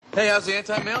Hey, how's the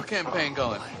anti-mail campaign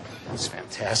going? It's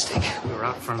fantastic. We were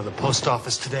out front of the post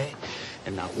office today,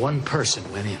 and not one person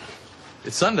went in.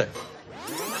 It's Sunday.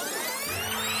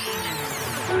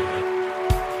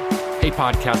 Hey,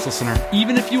 podcast listener,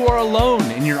 even if you are alone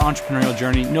in your entrepreneurial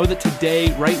journey, know that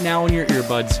today, right now in your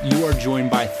earbuds, you are joined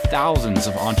by thousands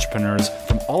of entrepreneurs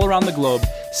from all around the globe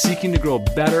seeking to grow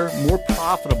better, more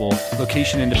profitable,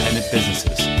 location-independent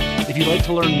businesses. If you'd like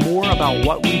to learn more about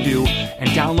what we do and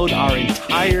download our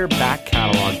entire back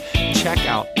catalog, check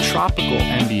out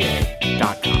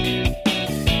tropicalmba.com.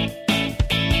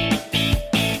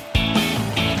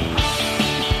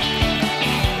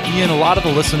 Ian, a lot of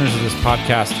the listeners of this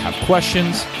podcast have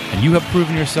questions, and you have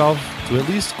proven yourself to, at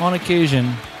least on occasion,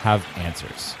 have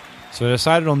answers. So I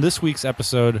decided on this week's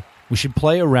episode, we should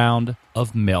play a round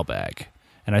of mailbag.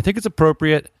 And I think it's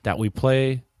appropriate that we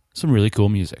play some really cool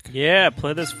music. Yeah,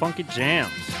 play those funky jams.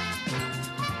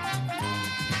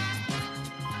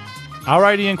 All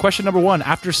right, Ian, question number one.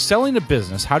 After selling a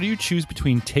business, how do you choose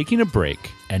between taking a break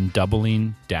and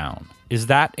doubling down? Is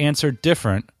that answer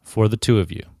different for the two of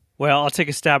you? Well, I'll take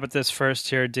a stab at this first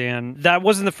here, Dan. That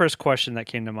wasn't the first question that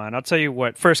came to mind. I'll tell you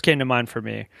what first came to mind for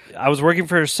me. I was working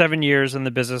for 7 years in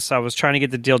the business. I was trying to get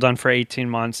the deal done for 18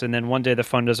 months, and then one day the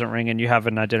phone doesn't ring and you have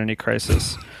an identity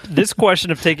crisis. This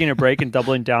question of taking a break and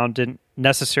doubling down didn't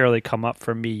necessarily come up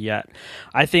for me yet.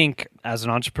 I think as an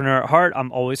entrepreneur at heart,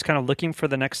 I'm always kind of looking for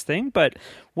the next thing. But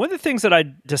one of the things that I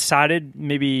decided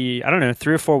maybe, 3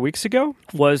 or 4 weeks ago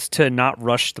was to not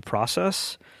rush the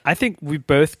process. I think we've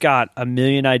both got a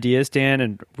million ideas, Dan,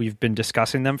 and we've been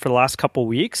discussing them for the last couple of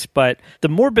weeks. But the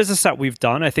more business that we've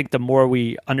done, I think the more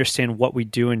we understand what we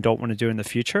do and don't want to do in the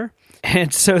future.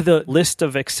 And so the list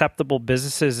of acceptable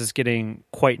businesses is getting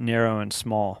quite narrow and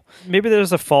small. Maybe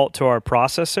there's a fault to our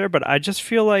process there, but I just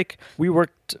feel like we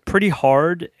worked pretty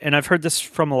hard. And I've heard this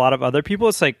from a lot of other people.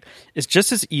 It's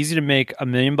just as easy to make $1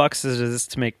 million as it is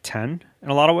to make 10 in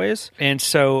a lot of ways. And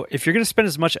so if you're going to spend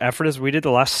as much effort as we did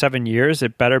the last 7 years,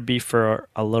 it better be for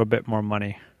a little bit more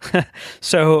money.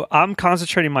 So I'm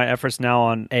concentrating my efforts now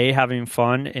on A, having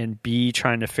fun, and B,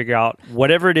 trying to figure out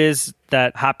whatever it is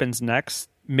that happens next,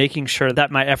 making sure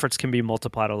that my efforts can be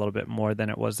multiplied a little bit more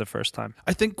than it was the first time.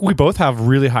 I think we both have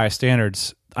really high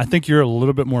standards. I think you're a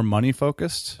little bit more money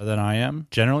focused than I am,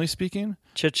 generally speaking.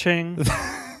 Cha-ching.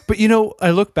 But,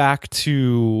 I look back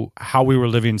to how we were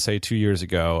living, say, 2 years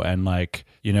ago. And I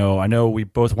know we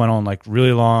both went on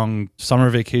really long summer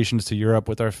vacations to Europe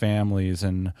with our families.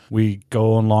 And we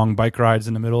go on long bike rides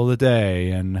in the middle of the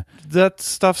day. And that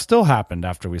stuff still happened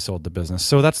after we sold the business.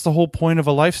 So that's the whole point of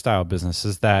a lifestyle business,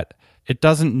 is that it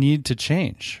doesn't need to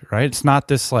change, right? It's not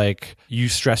this you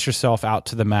stress yourself out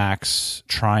to the max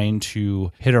trying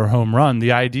to hit a home run.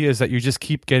 The idea is that you just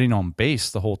keep getting on base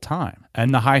the whole time.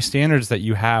 And the high standards that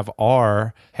you have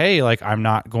are, hey, I'm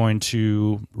not going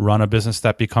to run a business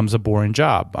that becomes a boring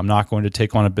job. I'm not going to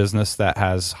take on a business that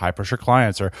has high pressure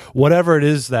clients, or whatever it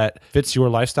is that fits your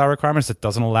lifestyle requirements that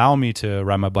doesn't allow me to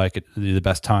ride my bike at the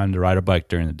best time to ride a bike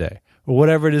during the day. Or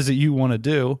whatever it is that you want to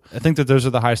do. I think that those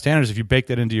are the high standards if you bake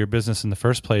that into your business in the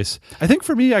first place. I think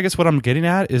for me, I guess what I'm getting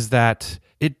at is that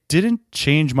it didn't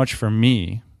change much for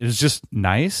me. It was just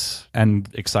nice and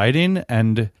exciting,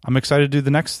 and I'm excited to do the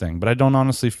next thing. But I don't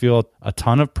honestly feel a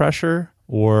ton of pressure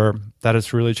or that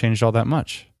it's really changed all that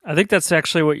much. I think that's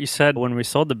actually what you said when we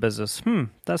sold the business.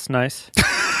 That's nice.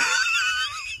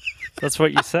 That's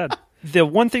what you said. The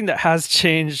one thing that has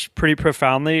changed pretty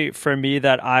profoundly for me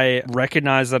that I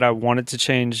recognized that I wanted to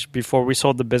change before we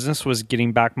sold the business was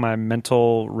getting back my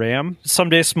mental RAM. Some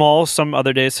days small, some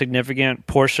other days significant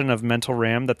portion of mental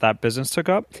RAM that business took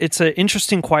up. It's an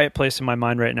interesting, quiet place in my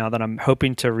mind right now that I'm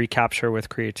hoping to recapture with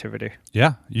creativity.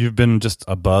 Yeah, you've been just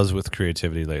abuzz with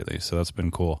creativity lately, so that's been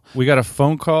cool. We got a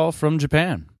phone call from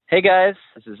Japan. Hey guys,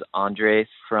 this is Andre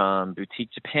from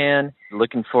Boutique Japan.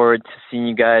 Looking forward to seeing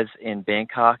you guys in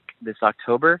Bangkok this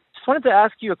October. Just wanted to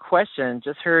ask you a question.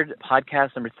 Just heard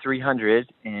podcast number 300,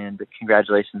 and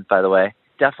congratulations, by the way.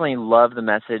 Definitely love the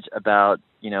message about,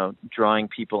 drawing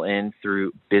people in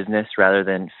through business rather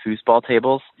than foosball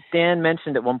tables. Dan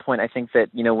mentioned at one point, I think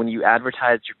that, when you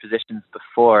advertised your positions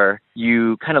before,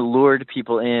 you kind of lured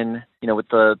people in, with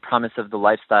the promise of the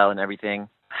lifestyle and everything.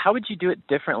 How would you do it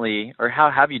differently, or how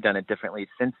have you done it differently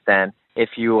since then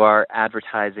if you are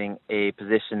advertising a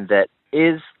position that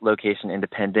is location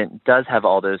independent, does have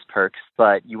all those perks,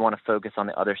 but you want to focus on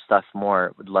the other stuff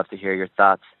more? Would love to hear your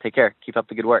thoughts. Take care. Keep up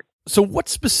the good work. So what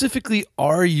specifically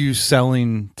are you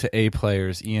selling to A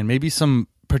players, Ian? Maybe some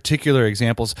particular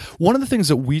examples. One of the things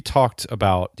that we talked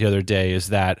about the other day is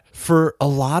that for a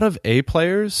lot of A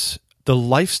players, the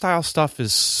lifestyle stuff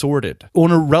is sorted.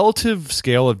 On a relative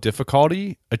scale of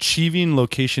difficulty, achieving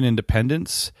location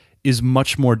independence is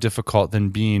much more difficult than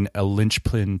being a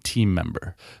linchpin team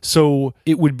member. So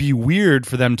it would be weird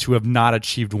for them to have not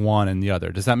achieved one and the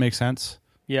other. Does that make sense?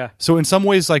 Yeah. So in some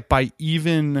ways, like by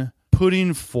even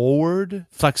putting forward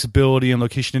flexibility and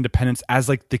location independence as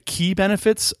like the key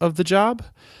benefits of the job,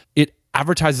 it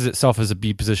advertises itself as a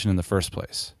B position in the first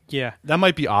place. Yeah. That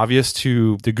might be obvious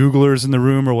to the Googlers in the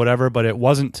room or whatever, but it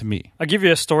wasn't to me. I'll give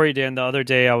you a story, Dan. The other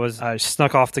day I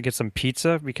snuck off to get some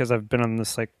pizza because I've been on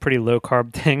this like pretty low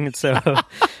carb thing. And so I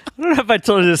don't know if I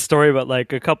told you this story, but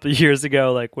like a couple of years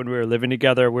ago, like when we were living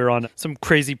together, we were on some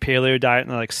crazy paleo diet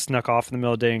and I like snuck off in the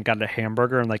middle of the day and got a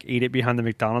hamburger and like ate it behind the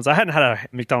McDonald's. I hadn't had a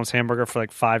McDonald's hamburger for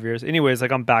like 5 years. Anyways,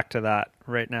 like I'm back to that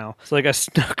right now. So like I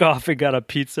snuck off and got a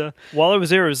pizza. While I was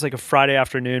there, it was like a Friday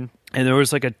afternoon. And there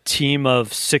was like a team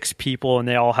of 6 people and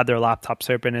they all had their laptops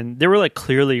open and they were like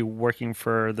clearly working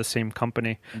for the same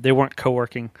company. They weren't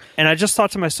co-working. And I just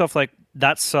thought to myself, like,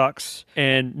 that sucks.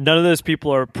 And none of those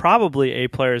people are probably A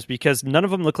players because none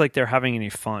of them look like they're having any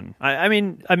fun. I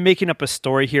mean, I'm making up a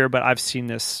story here, but I've seen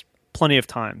this plenty of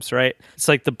times, right? It's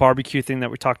like the barbecue thing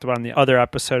that we talked about in the other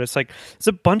episode. It's like, it's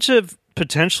a bunch of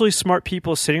potentially smart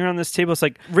people sitting around this table. It's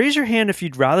like, raise your hand if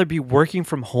you'd rather be working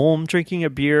from home, drinking a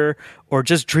beer, or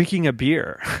just drinking a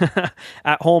beer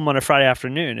at home on a Friday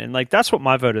afternoon. And like, that's what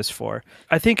my vote is for.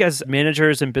 I think as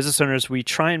managers and business owners, we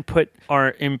try and put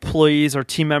our employees or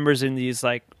team members in these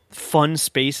like fun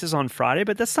spaces on Friday,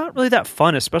 but that's not really that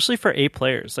fun, especially for A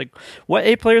players. Like what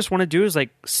A players want to do is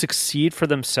like succeed for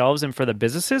themselves and for the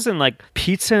businesses, and like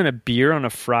pizza and a beer on a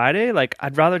Friday. Like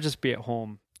I'd rather just be at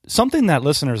home. Something that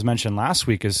listeners mentioned last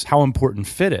week is how important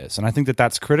fit is. And I think that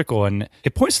that's critical. And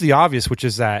it points to the obvious, which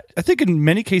is that I think in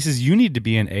many cases, you need to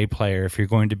be an A player if you're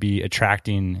going to be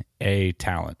attracting A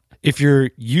talent. If you're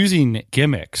using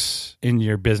gimmicks in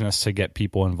your business to get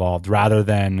people involved rather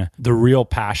than the real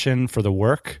passion for the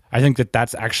work, I think that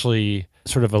that's actually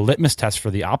sort of a litmus test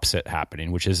for the opposite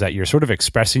happening, which is that you're sort of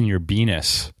expressing your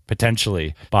B-ness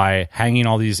potentially by hanging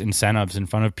all these incentives in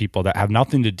front of people that have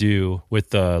nothing to do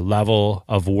with the level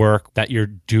of work that you're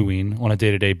doing on a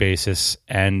day-to-day basis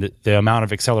and the amount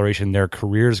of acceleration their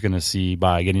career is going to see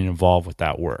by getting involved with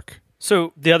that work.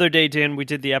 So the other day, Dan, we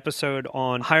did the episode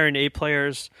on hiring A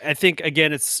players. I think,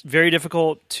 again, it's very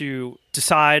difficult to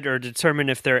decide or determine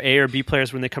if they're A or B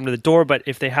players when they come to the door, but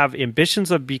if they have ambitions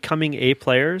of becoming A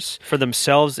players for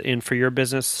themselves and for your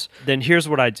business, then here's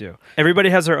what I do. Everybody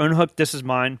has their own hook. This is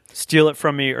mine. Steal it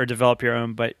from me or develop your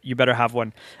own, but you better have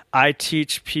one. I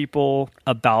teach people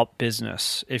about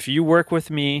business. If you work with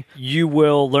me, you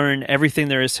will learn everything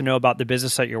there is to know about the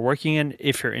business that you're working in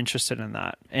if you're interested in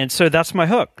that. And so that's my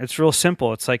hook. It's real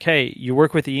simple. It's like, hey, you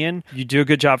work with Ian, you do a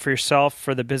good job for yourself,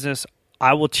 for the business.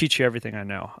 I will teach you everything I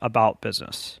know about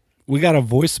business. We got a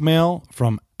voicemail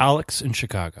from Alex in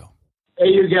Chicago. Hey,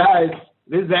 you guys.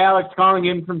 This is Alex calling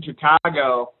in from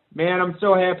Chicago. Man, I'm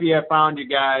so happy I found you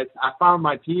guys. I found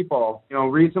my people. You know,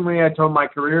 recently I told my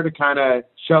career to kind of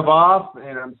shove off,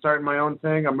 and I'm starting my own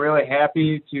thing. I'm really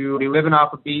happy to be living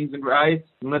off of beans and rice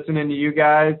and listening to you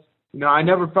guys. You know, I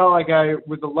never felt like I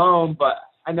was alone, but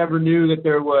I never knew that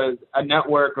there was a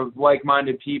network of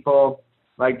like-minded people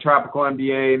like Tropical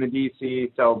MBA in the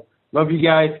DC. So love you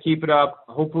guys. Keep it up.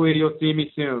 Hopefully you'll see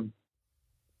me soon.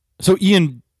 So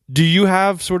Ian, do you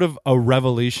have sort of a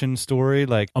revelation story,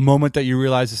 like a moment that you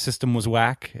realized the system was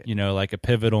whack, you know, like a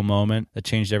pivotal moment that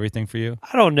changed everything for you?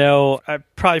 I don't know. I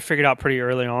probably figured out pretty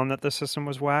early on that the system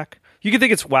was whack. You can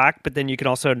think it's whack, but then you can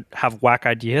also have whack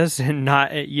ideas and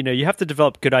not, you know, you have to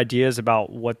develop good ideas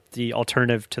about what the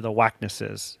alternative to the whackness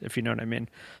is, if you know what I mean.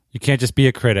 You can't just be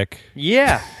a critic.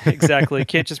 Yeah, exactly. You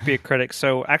can't just be a critic.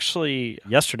 So actually,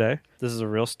 yesterday, this is a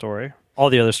real story. All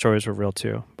the other stories were real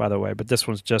too, by the way, but this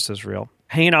one's just as real.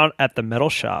 Hanging out at the metal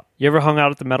shop. You ever hung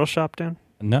out at the metal shop, Dan?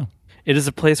 No. It is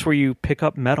a place where you pick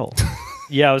up metal.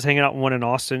 Yeah, I was hanging out in one in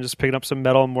Austin, just picking up some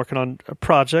metal and working on a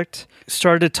project.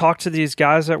 Started to talk to these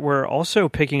guys that were also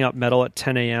picking up metal at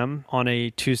 10 a.m. on a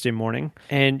Tuesday morning.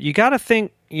 And you got to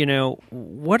think, you know,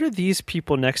 what are these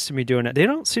people next to me doing? They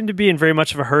don't seem to be in very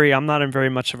much of a hurry. I'm not in very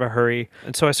much of a hurry.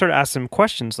 And so I started asking them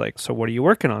questions like, so what are you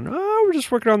working on? Oh, we're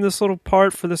just working on this little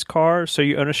part for this car. So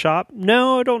you own a shop?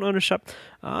 No, I don't own a shop.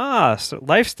 Ah, so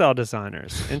lifestyle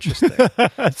designers. Interesting.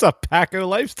 That's a pack of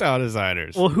lifestyle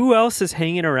designers. Well, who else is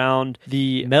hanging around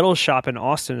the metal shop in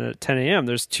Austin at 10 a.m.?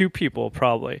 There's 2 people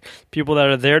probably. People that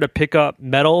are there to pick up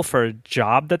metal for a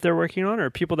job that they're working on,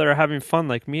 or people that are having fun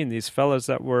like me and these fellas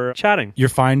that were chatting. You're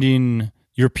finding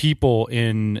your people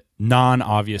in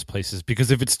non-obvious places, because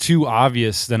if it's too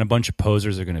obvious, then a bunch of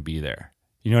posers are going to be there.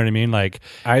 You know what I mean? Like,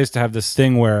 I used to have this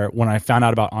thing where when I found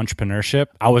out about entrepreneurship,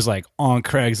 I was like on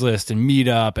Craigslist and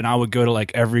Meetup, and I would go to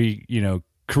like every,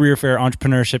 career fair,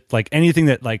 entrepreneurship, like anything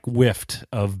that like whiffed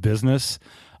of business.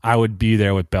 I would be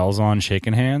there with bells on,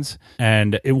 shaking hands.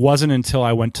 And it wasn't until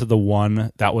I went to the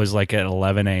one that was like at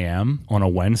 11 a.m. on a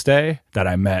Wednesday that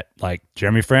I met like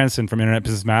Jeremy Franson from Internet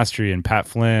Business Mastery and Pat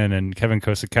Flynn and Kevin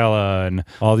Kosakella and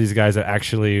all these guys that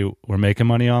actually were making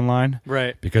money online.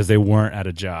 Right. Because they weren't at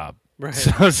a job. Right.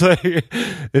 So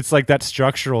it's like that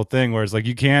structural thing where it's like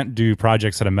you can't do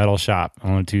projects at a metal shop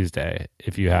on a Tuesday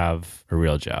if you have a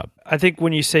real job. I think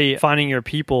when you say finding your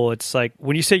people, it's like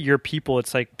when you say your people,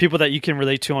 it's like people that you can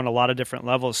relate to on a lot of different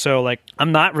levels. So like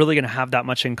I'm not really going to have that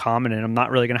much in common, and I'm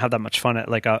not really going to have that much fun at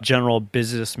like a general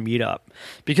business meetup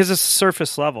because it's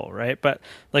surface level, right? But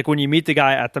like when you meet the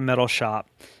guy at the metal shop,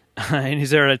 and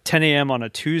he's there at 10 a.m. on a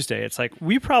Tuesday, it's like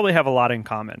we probably have a lot in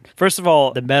common. First of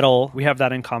all, the metal, we have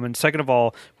that in common. Second of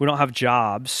all, we don't have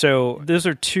jobs. So those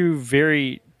are two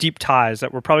very deep ties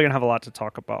that we're probably going to have a lot to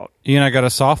talk about. Ian, I got a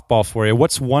softball for you.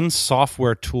 What's one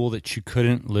software tool that you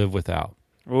couldn't live without?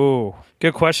 Ooh,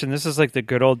 good question. This is like the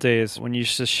good old days when you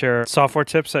used to share software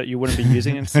tips that you wouldn't be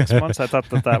using in 6 months. I thought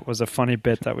that was a funny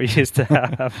bit that we used to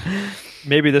have.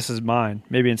 Maybe this is mine.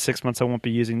 Maybe in 6 months I won't be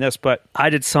using this. But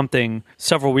I did something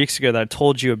several weeks ago that I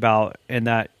told you about and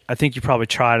that I think you probably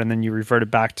tried and then you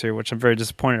reverted back to, which I'm very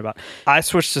disappointed about. I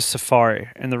switched to Safari.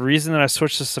 And the reason that I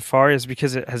switched to Safari is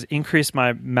because it has increased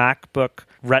my MacBook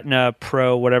Retina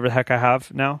Pro, whatever the heck I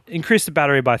have now, increased the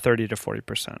battery by 30 to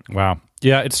 40%. Wow.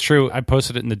 Yeah, it's true. I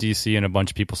posted it in the DC and a bunch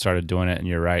of people started doing it, and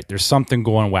you're right. There's something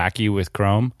going wacky with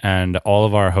Chrome, and all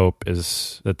of our hope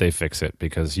is that they fix it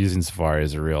because using Safari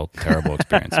is a real terrible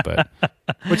experience.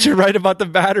 But you're right about the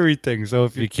battery thing. So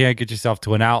if you can't get yourself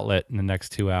to an outlet in the next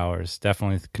 2 hours,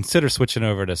 definitely consider switching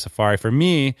over to Safari. For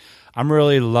me, I'm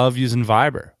really love using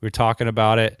Viber. We're talking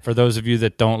about it. For those of you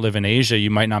that don't live in Asia,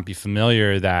 you might not be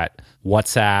familiar that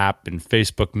WhatsApp and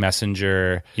Facebook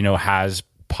Messenger, has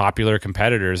popular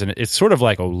competitors, and it's sort of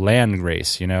like a land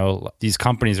race. These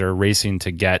companies are racing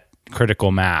to get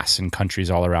critical mass in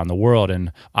countries all around the world,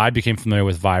 and I became familiar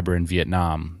with Viber in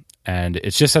Vietnam, and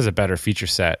it just has a better feature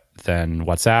set than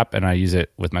WhatsApp, and I use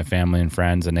it with my family and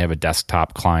friends, and they have a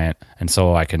desktop client, and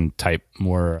so I can type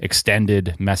more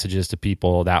extended messages to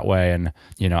people that way. And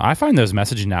I find those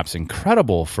messaging apps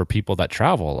incredible for people that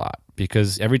travel a lot,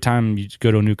 because every time you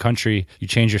go to a new country, you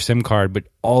change your SIM card, but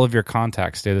all of your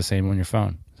contacts stay the same on your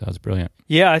phone. So it's brilliant.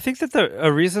 Yeah, I think that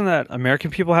a reason that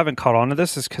American people haven't caught on to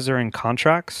this is because they're in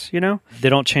contracts, They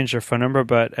don't change their phone number,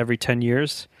 but every 10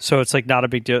 years. So it's like not a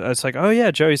big deal. It's like, oh yeah,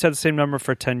 Joe, he's had the same number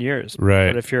for 10 years. Right.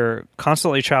 But if you're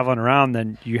constantly traveling around,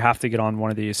 then you have to get on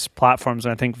one of these platforms.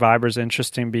 And I think Viber is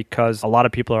interesting because a lot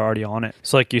of people are already on it.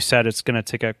 So like you said, it's going to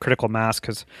take a critical mass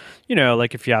because,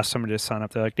 like if you ask somebody to sign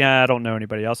up, they're like, yeah, I don't know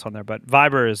anybody else on there. But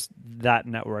Viber is that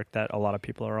network that a lot of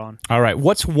people are on. All right.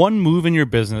 What's one move in your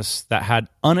business that had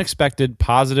unexpected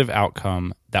positive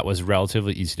outcome that was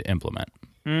relatively easy to implement?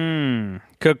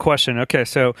 Good question. Okay,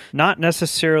 so not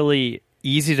necessarily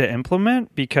easy to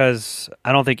implement because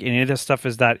I don't think any of this stuff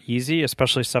is that easy,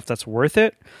 especially stuff that's worth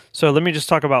it. So let me just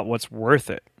talk about what's worth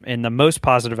it and the most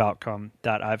positive outcome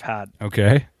that I've had.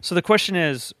 Okay. So the question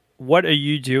is, what are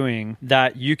you doing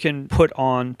that you can put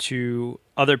on to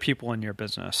other people in your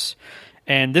business?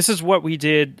 And this is what we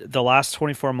did the last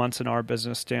 24 months in our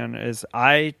business, Dan, is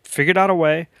I figured out a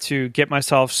way to get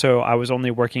myself so I was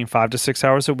only working 5 to 6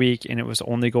 hours a week and it was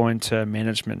only going to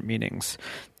management meetings.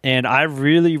 And I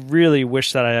really, really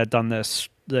wish that I had done this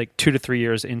like 2 to 3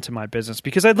 years into my business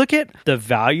because I look at the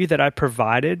value that I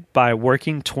provided by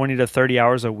working 20 to 30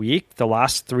 hours a week the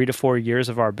last 3 to 4 years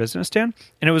of our business, Dan,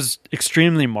 and it was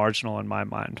extremely marginal in my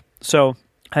mind. So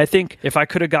I think if I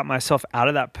could have got myself out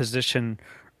of that position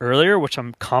earlier, which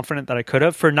I'm confident that I could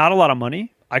have, for not a lot of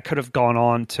money, I could have gone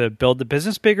on to build the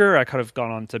business bigger. I could have gone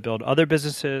on to build other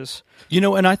businesses.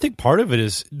 And I think part of it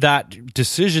is that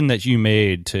decision that you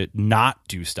made to not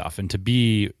do stuff and to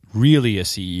be really a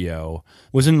CEO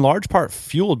was in large part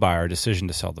fueled by our decision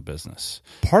to sell the business.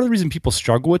 Part of the reason people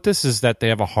struggle with this is that they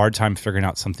have a hard time figuring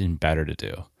out something better to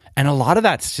do. And a lot of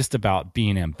that's just about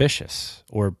being ambitious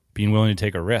or being willing to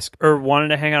take a risk. Or wanting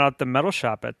to hang out at the metal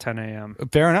shop at 10 a.m.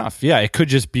 Fair enough. Yeah, it could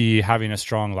just be having a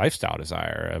strong lifestyle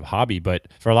desire, a hobby. But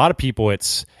for a lot of people,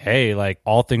 it's, hey, like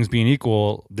all things being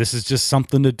equal, this is just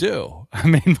something to do. I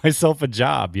made myself a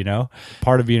job,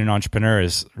 Part of being an entrepreneur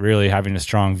is really having a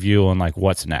strong view on like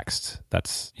what's next.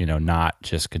 That's, not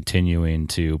just continuing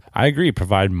to, I agree,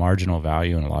 provide marginal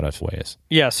value in a lot of ways.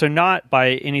 Yeah, so not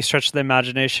by any stretch of the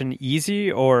imagination easy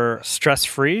or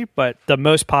stress-free, but the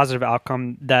most positive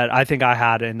outcome that that I think I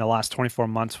had in the last 24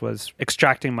 months was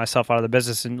extracting myself out of the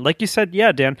business. And like you said,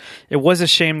 yeah, Dan, it was a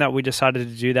shame that we decided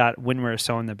to do that when we were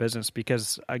selling the business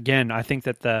because, again, I think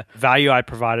that the value I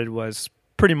provided was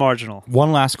pretty marginal.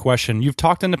 One last question. You've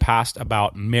talked in the past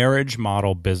about marriage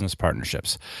model business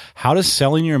partnerships. How does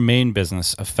selling your main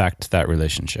business affect that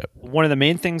relationship? One of the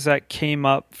main things that came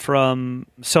up from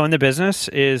selling the business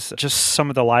is just some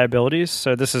of the liabilities.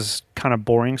 So this is kind of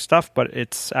boring stuff, but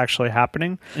it's actually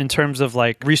happening in terms of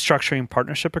like restructuring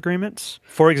partnership agreements.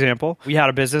 For example, we had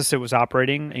a business that was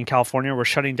operating in California. We're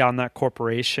shutting down that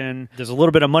corporation. There's a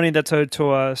little bit of money that's owed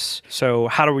to us. So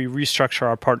how do we restructure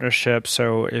our partnership?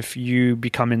 So if you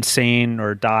become insane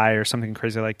or die or something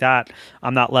crazy like that,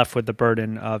 I'm not left with the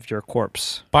burden of your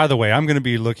corpse. By the way, I'm going to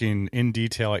be looking in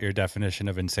detail at your definition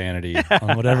of insanity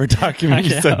on whatever document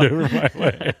you send over my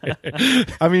way.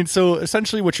 I mean, so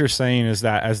essentially what you're saying is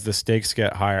that as the stakes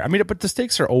get higher, I mean, but the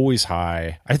stakes are always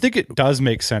high. I think it does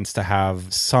make sense to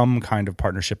have some kind of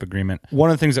partnership agreement. One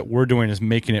of the things that we're doing is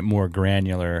making it more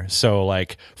granular. So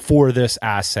like for this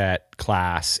asset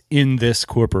class in this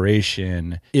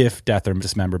corporation, if death or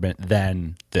dismemberment,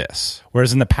 then this.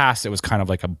 Whereas in the past, it was kind of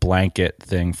like a blanket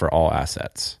thing for all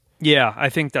assets. Yeah, I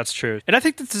think that's true. And I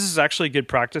think that this is actually good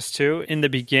practice too in the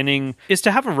beginning is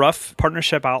to have a rough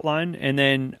partnership outline and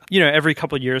then, every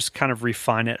couple of years kind of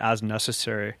refine it as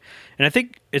necessary. And I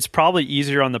think it's probably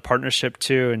easier on the partnership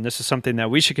too. And this is something that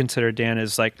we should consider, Dan,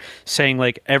 is like saying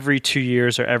like every 2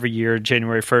 years or every year,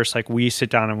 January 1st, like we sit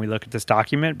down and we look at this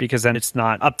document because then it's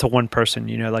not up to one person,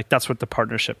 like that's what the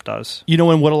partnership does.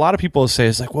 And what a lot of people say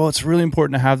is like, well, it's really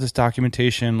important to have this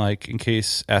documentation like in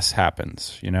case S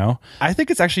happens, I think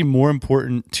it's actually more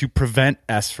important to prevent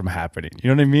S from happening. You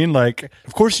know what I mean? Like,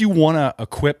 of course you want to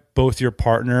equip both your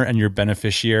partner and your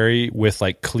beneficiary with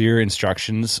like clear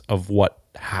instructions of what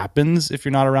happens if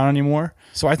you're not around anymore.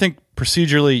 So I think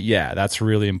procedurally, yeah, that's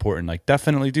really important. Like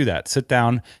definitely do that. Sit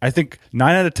down. I think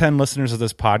 9 out of 10 listeners of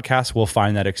this podcast will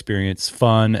find that experience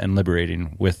fun and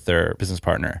liberating with their business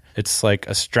partner. It's like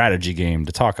a strategy game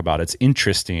to talk about. It's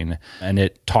interesting and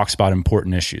it talks about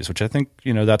important issues, which I think,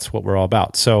 that's what we're all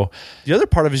about. So the other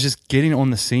part of it is just getting on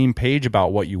the same page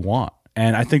about what you want.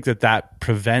 And I think that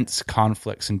prevents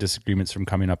conflicts and disagreements from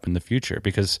coming up in the future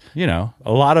because, a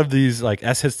lot of these like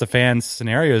S hits the fan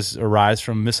scenarios arise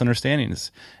from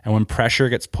misunderstandings. And when pressure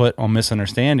gets put on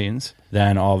misunderstandings,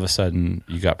 then all of a sudden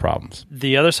you got problems.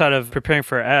 The other side of preparing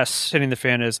for S hitting the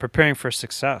fan is preparing for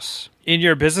success. In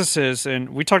your businesses, and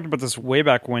we talked about this way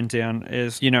back when, Dan,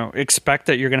 is, expect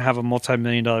that you're going to have a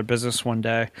multi-million-dollar business one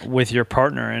day with your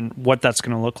partner and what that's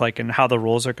going to look like and how the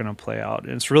roles are going to play out.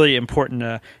 And it's really important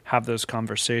to have those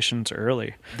conversations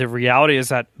early. The reality is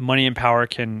that money and power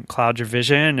can cloud your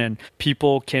vision and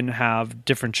people can have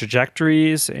different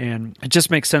trajectories. And it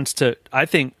just makes sense to, I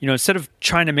think, instead of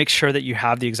trying to make sure that you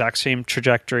have the exact same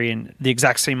trajectory and the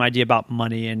exact same idea about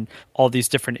money and all these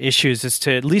different issues, is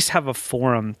to at least have a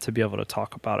forum to be able to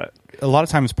talk about it. A lot of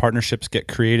times partnerships get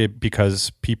created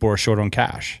because people are short on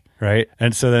cash, right?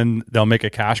 And so then they'll make a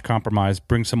cash compromise,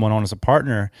 bring someone on as a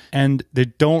partner, and they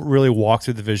don't really walk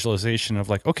through the visualization of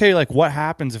like, okay, like what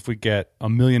happens if we get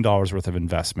 $1 million worth of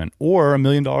investment or $1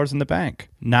 million in the bank?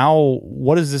 Now,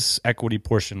 what does this equity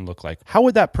portion look like? How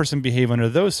would that person behave under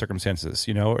those circumstances?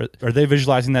 Are they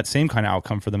visualizing that same kind of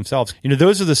outcome for themselves?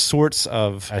 Those are the sorts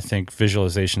of, I think,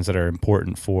 visualizations that are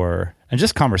important for, and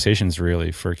just conversations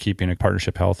really, for keeping a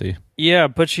partnership healthy. Yeah,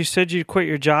 but you said you'd quit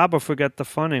your job if we got the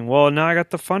funding. Well, now I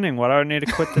got the funding. Why do I need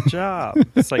to quit the job?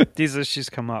 It's like these issues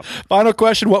come up. Final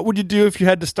question. What would you do if you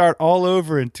had to start all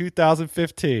over in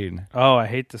 2015? Oh, I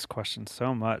hate this question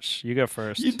so much. You go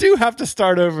first. You do have to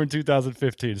start over in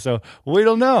 2015. So we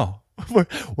don't know.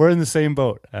 We're in the same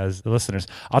boat as the listeners.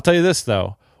 I'll tell you this,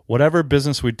 though. Whatever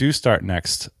business we do start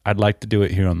next, I'd like to do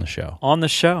it here on the show. On the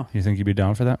show. You think you'd be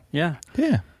down for that? Yeah.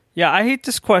 Yeah. Yeah, I hate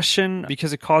this question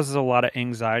because it causes a lot of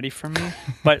anxiety for me.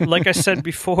 But like I said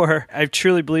before, I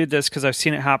truly believe this because I've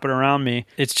seen it happen around me.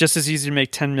 It's just as easy to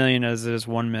make 10 million as it is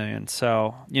 1 million.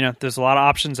 So, there's a lot of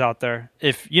options out there.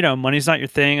 If, money's not your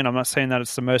thing, and I'm not saying that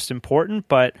it's the most important,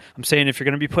 but I'm saying if you're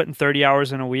going to be putting 30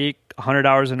 hours in a week, 100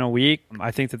 hours in a week,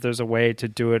 I think that there's a way to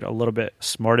do it a little bit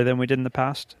smarter than we did in the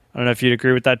past. I don't know if you'd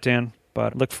agree with that, Dan,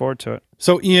 but look forward to it.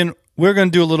 So, Ian, we're going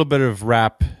to do a little bit of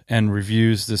wrap and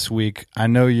reviews this week. I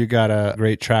know you got a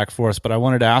great track for us, but I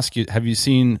wanted to ask you, have you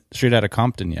seen Straight Outta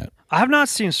Compton yet? I have not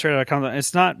seen Straight Outta Compton.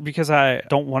 It's not because I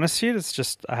don't want to see it. It's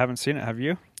just I haven't seen it. Have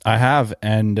you? I have,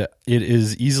 and it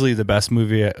is easily the best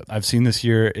movie I've seen this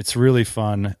year. It's really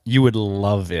fun. You would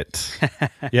love it.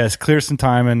 Yes, clear some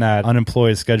time in that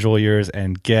unemployed schedule years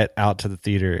and get out to the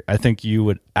theater. I think you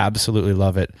would absolutely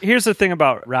love it. Here's the thing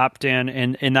about rap, Dan,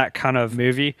 in that kind of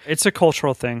movie. It's a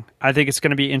cultural thing. I think it's going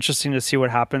to be interesting to see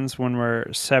what happens when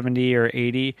we're 70 or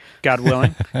 80, God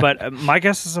willing. But my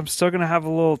guess is I'm still going to have a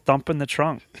little thump in the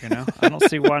trunk. I don't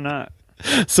see why not.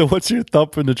 So what's your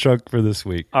thump in the trunk for this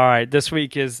week? All right, this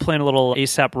week is playing a little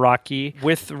A$AP Rocky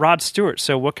with Rod Stewart.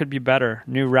 So what could be better?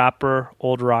 New rapper,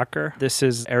 old rocker. This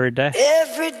is Every Day.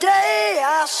 Every day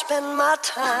I spend my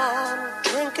time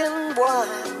drinking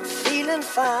wine, feeling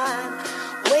fine,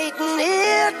 waiting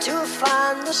here to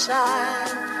find the sign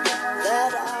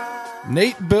that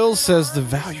Nate Bill says the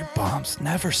value bombs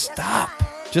never stop.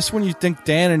 Just when you think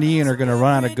Dan and Ian are going to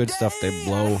run out of good stuff, they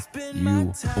blow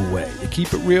you away. They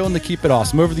keep it real and they keep it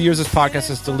awesome. Over the years, this podcast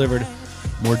has delivered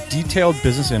more detailed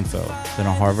business info than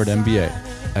a Harvard MBA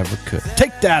ever could.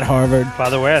 Take that, Harvard. By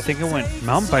the way, I think I went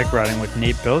mountain bike riding with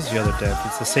Nate Bills the other day.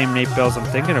 It's the same Nate Bills I'm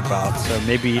thinking about. So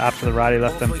maybe after the ride, he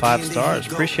left them 5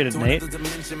 stars. Appreciate it, Nate.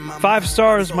 5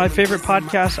 stars, my favorite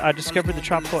podcast. I discovered the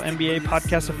Tropical MBA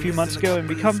podcast a few months ago and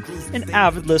become an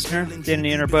avid listener. Dan and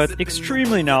Ian are both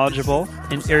extremely knowledgeable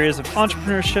in areas of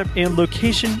entrepreneurship and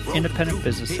location-independent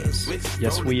businesses.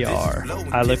 Yes, we are.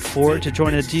 I look forward to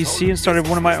joining the DC and starting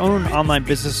one of my own online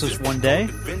businesses one day.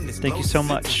 Thank you so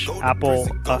much, Apple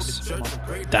Us.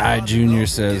 Die Jr.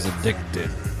 says addicted.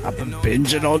 I've been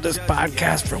binging on this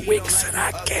podcast for weeks and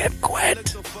I can't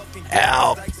quit.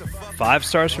 Help. 5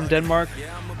 stars from Denmark.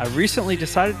 I recently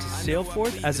decided to sail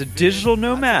forth as a digital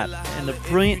nomad, and the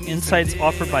brilliant insights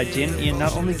offered by Dan and Ian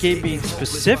not only gave me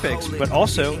specifics, but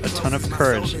also a ton of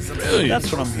courage.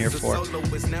 That's what I'm here for.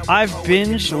 I've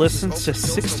binge listened to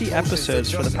 60 episodes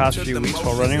for the past few weeks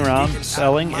while running around,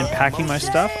 selling, and packing my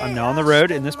stuff. I'm now on the road,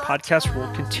 and this podcast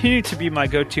will continue to be my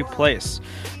go-to place.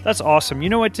 That's awesome. You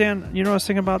know what, Dan? You know what I was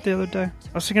thinking about the other day?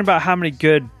 I was thinking about how many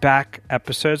good back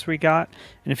episodes we got.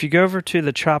 And if you go over to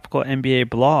the Tropical MBA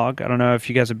blog, I don't know if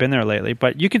you guys have been there lately,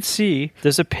 but you can see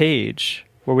there's a page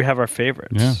where we have our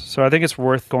favorites. Yeah. So I think it's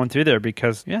worth going through there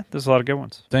because, there's a lot of good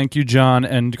ones. Thank you, John,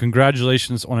 and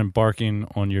congratulations on embarking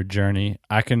on your journey.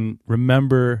 I can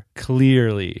remember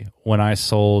clearly when I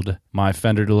sold my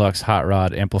Fender Deluxe Hot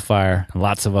Rod amplifier and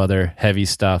lots of other heavy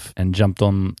stuff and jumped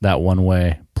on that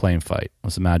one-way plane fight. It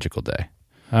was a magical day.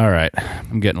 All right.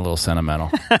 I'm getting a little sentimental.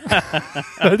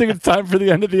 I think it's time for the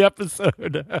end of the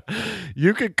episode.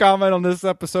 You can comment on this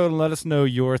episode and let us know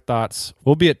your thoughts.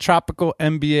 We'll be at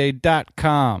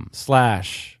tropicalmba.com/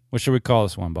 what should we call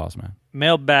this one, boss man?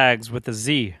 Mailbags with a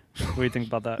Z. What do you think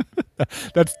about that?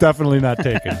 That's definitely not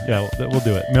taken. Yeah, we'll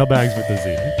do it. Mailbags with a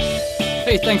Z.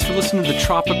 Hey, thanks for listening to the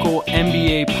Tropical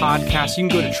MBA podcast. You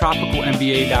can go to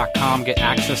tropicalmba.com, get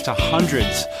access to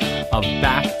hundreds of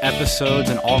back episodes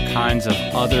and all kinds of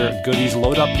other goodies.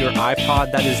 Load up your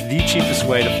iPod. That is the cheapest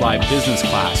way to fly business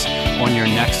class on your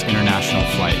next international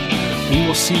flight. We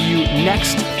will see you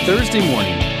next Thursday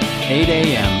morning, 8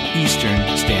 a.m.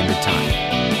 Eastern Standard Time.